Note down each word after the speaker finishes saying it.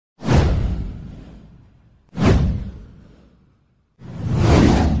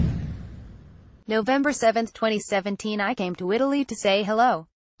November 7, 2017. I came to Italy to say hello.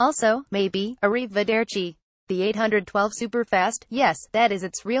 Also, maybe, arrivederci. The 812 Superfast, yes, that is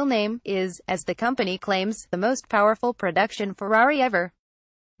its real name, is, as the company claims, the most powerful production Ferrari ever.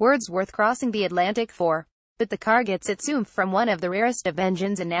 Words worth crossing the Atlantic for. But the car gets its oomph from one of the rarest of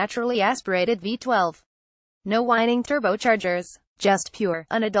engines, a naturally aspirated V12. No whining turbochargers, just pure,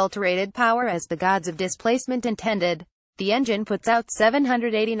 unadulterated power as the gods of displacement intended. The engine puts out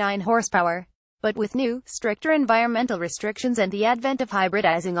 789 horsepower. But with new, stricter environmental restrictions and the advent of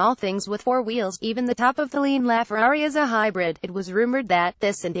hybridizing all things with four wheels, even the top of the lean LaFerrari is a hybrid. It was rumored that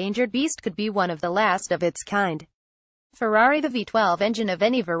this endangered beast could be one of the last of its kind. Ferrari, the V12 engine of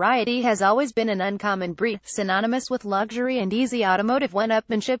any variety, has always been an uncommon breed, synonymous with luxury and easy automotive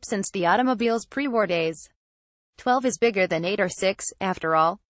one-upmanship since the automobile's pre-war days. 12 is bigger than 8 or 6, after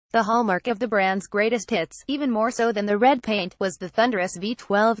all. The hallmark of the brand's greatest hits, even more so than the red paint, was the thunderous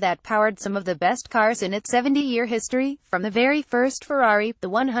V12 that powered some of the best cars in its 70-year history, from the very first Ferrari, the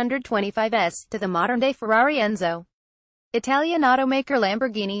 125S, to the modern-day Ferrari Enzo. Italian automaker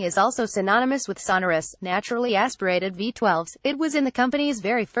Lamborghini is also synonymous with sonorous, naturally aspirated V12s. It was in the company's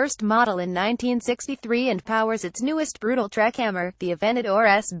very first model in 1963 and powers its newest brutal track hammer, the Aventador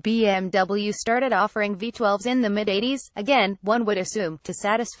S. BMW started offering V12s in the mid-80s, again, one would assume, to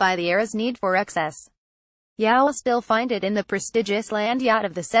satisfy the era's need for excess. You'll still find it in the prestigious land yacht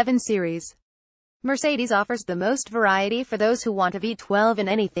of the 7 Series. Mercedes offers the most variety for those who want a V12 in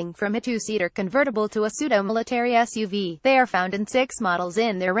anything from a two-seater convertible to a pseudo-military SUV. They are found in 6 models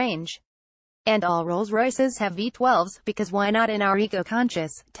in their range. And all Rolls-Royces have V12s, because why not in our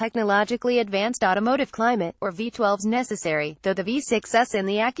eco-conscious, technologically advanced automotive climate, or V12s necessary, though the V6s and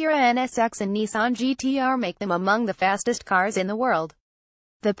the Acura NSX and Nissan GT-R make them among the fastest cars in the world.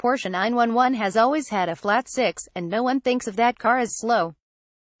 The Porsche 911 has always had a flat 6, and no one thinks of that car as slow.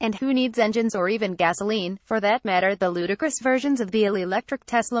 And who needs engines or even gasoline? For that matter, the ludicrous versions of the all-electric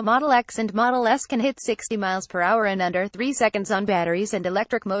Tesla Model X and Model S can hit 60 miles per hour in under 3 seconds on batteries and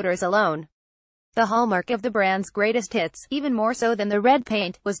electric motors alone. The hallmark of the brand's greatest hits, even more so than the red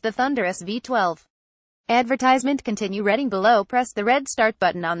paint, was the thunderous V12. Advertisement continue reading below. Press the red start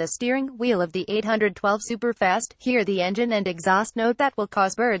button on the steering wheel of the 812 Superfast. Hear the engine and exhaust note that will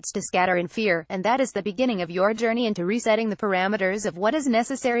cause birds to scatter in fear, and that is the beginning of your journey into resetting the parameters of what is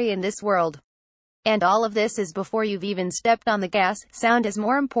necessary in this world. And all of this is before you've even stepped on the gas. Sound is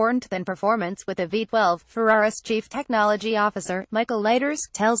more important than performance with a V12, Ferrari's chief technology officer, Michael Leiters,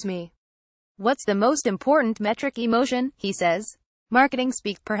 tells me. What's the most important metric? Emotion, he says. Marketing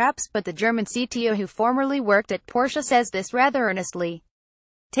speak perhaps, but the German CTO who formerly worked at Porsche says this rather earnestly.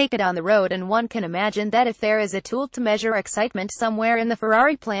 Take it on the road and one can imagine that if there is a tool to measure excitement somewhere in the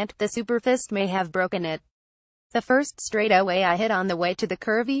Ferrari plant, the Superfast may have broken it. The first straightaway I hit on the way to the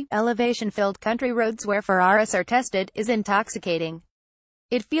curvy, elevation-filled country roads where Ferraris are tested, is intoxicating.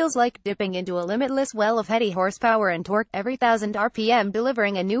 It feels like dipping into a limitless well of heady horsepower and torque, every 1000 RPM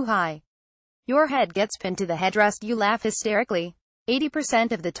delivering a new high. Your head gets pinned to the headrest, you laugh hysterically.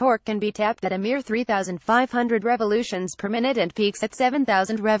 80% of the torque can be tapped at a mere 3,500 revolutions per minute and peaks at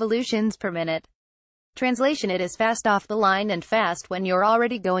 7,000 revolutions per minute. Translation: it is fast off the line and fast when you're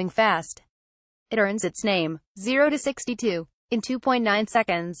already going fast. It earns its name, 0 to 62, in 2.9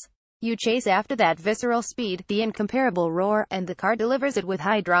 seconds. You chase after that visceral speed, the incomparable roar, and the car delivers it with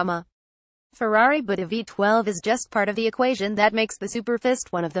high drama. Ferrari, but a V12 is just part of the equation that makes the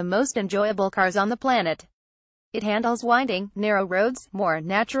Superfast one of the most enjoyable cars on the planet. It handles winding, narrow roads, more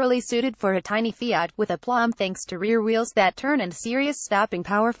naturally suited for a tiny Fiat, with aplomb thanks to rear wheels that turn and serious stopping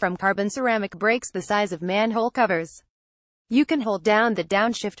power from carbon ceramic brakes the size of manhole covers. You can hold down the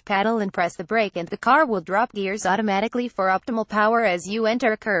downshift paddle and press the brake and the car will drop gears automatically for optimal power as you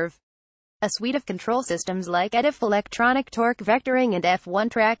enter a curve. A suite of control systems like EDF electronic torque vectoring and F1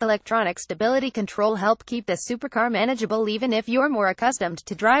 track electronic stability control help keep the supercar manageable even if you're more accustomed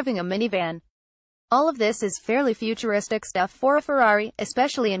to driving a minivan. All of this is fairly futuristic stuff for a Ferrari,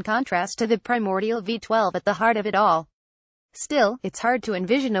 especially in contrast to the primordial V12 at the heart of it all. Still, it's hard to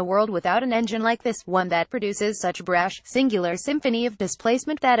envision a world without an engine like this, one that produces such brash, singular symphony of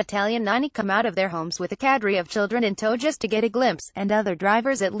displacement that Italian 90 come out of their homes with a cadre of children in tow just to get a glimpse, and other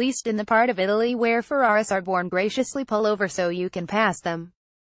drivers, at least in the part of Italy where Ferraris are born, graciously pull over so you can pass them.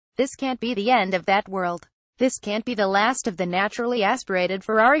 This can't be the end of that world. This can't be the last of the naturally aspirated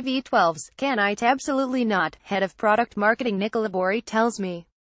Ferrari V12s, can it? Absolutely not, head of product marketing Nicola Bori tells me.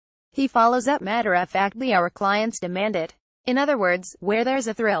 He follows up matter-of-factly, our clients demand it. In other words, where there's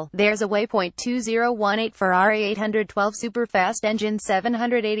a thrill, there's a way. 2018 Ferrari 812 Superfast engine,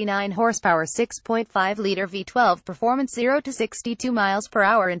 789 horsepower, 6.5-liter V12 performance, 0 to 62 miles per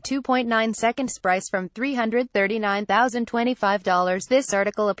hour in 2.9 seconds. Price from $339,025. This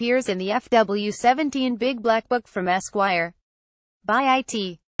article appears in the FW17 Big Black Book from Esquire by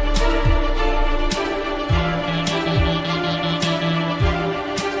IT.